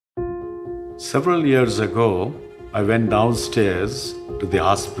Several years ago, I went downstairs to the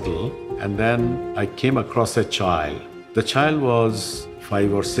hospital and then I came across a child. The child was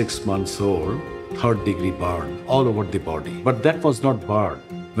 5 or 6 months old, third-degree burn all over the body. But that was not burn.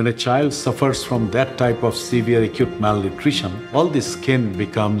 When a child suffers from that type of severe acute malnutrition, all the skin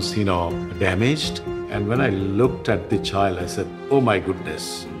becomes, damaged. And when I looked at the child, I said, oh my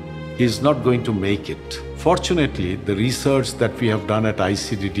goodness, he's not going to make it. Fortunately, the research that we have done at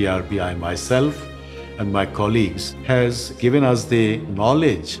icddr, I myself and my colleagues, has given us the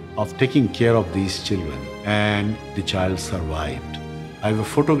knowledge of taking care of these children, and the child survived. I have a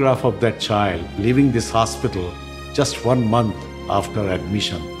photograph of that child leaving this hospital just 1 month after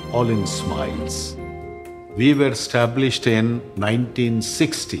admission, all in smiles. We were established in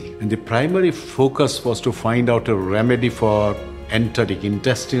 1960, and the primary focus was to find out a remedy for enteric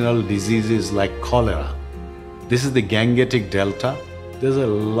intestinal diseases like cholera. This is the Gangetic Delta. There's a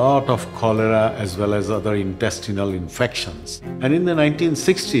lot of cholera as well as other intestinal infections. And in the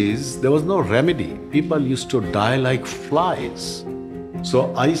 1960s, there was no remedy. People used to die like flies. So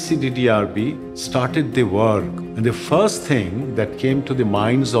icddr started the work. And the first thing that came to the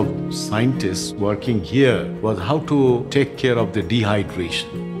minds of scientists working here was how to take care of the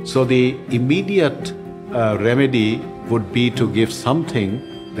dehydration. So the immediate remedy would be to give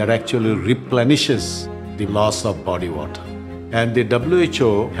something that actually replenishes the loss of body water. And the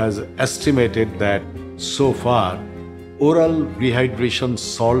WHO has estimated that so far, oral rehydration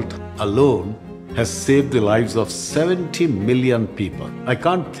salt alone has saved the lives of 70 million people. I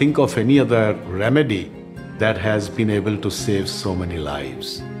can't think of any other remedy that has been able to save so many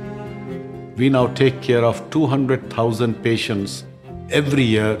lives. We now take care of 200,000 patients every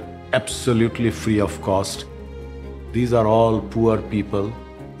year, absolutely free of cost. These are all poor people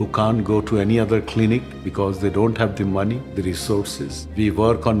who can't go to any other clinic because they don't have the money, the resources. We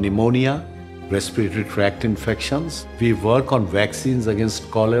work on pneumonia, respiratory tract infections. We work on vaccines against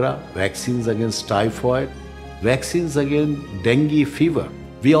cholera, vaccines against typhoid, vaccines against dengue fever.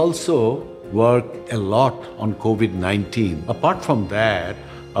 We also work a lot on COVID-19. Apart from that,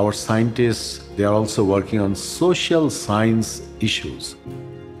 our scientists, they are also working on social science issues.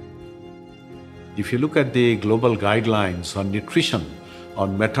 If you look at the global guidelines on nutrition,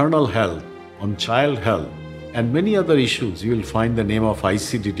 on maternal health, on child health, and many other issues, you will find the name of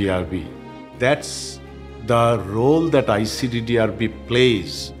icddr. That's the role that icddr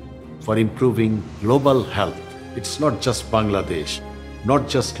plays for improving global health. It's not just Bangladesh, not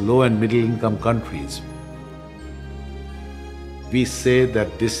just low and middle income countries. We say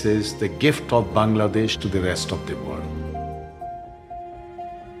that this is the gift of Bangladesh to the rest of the world.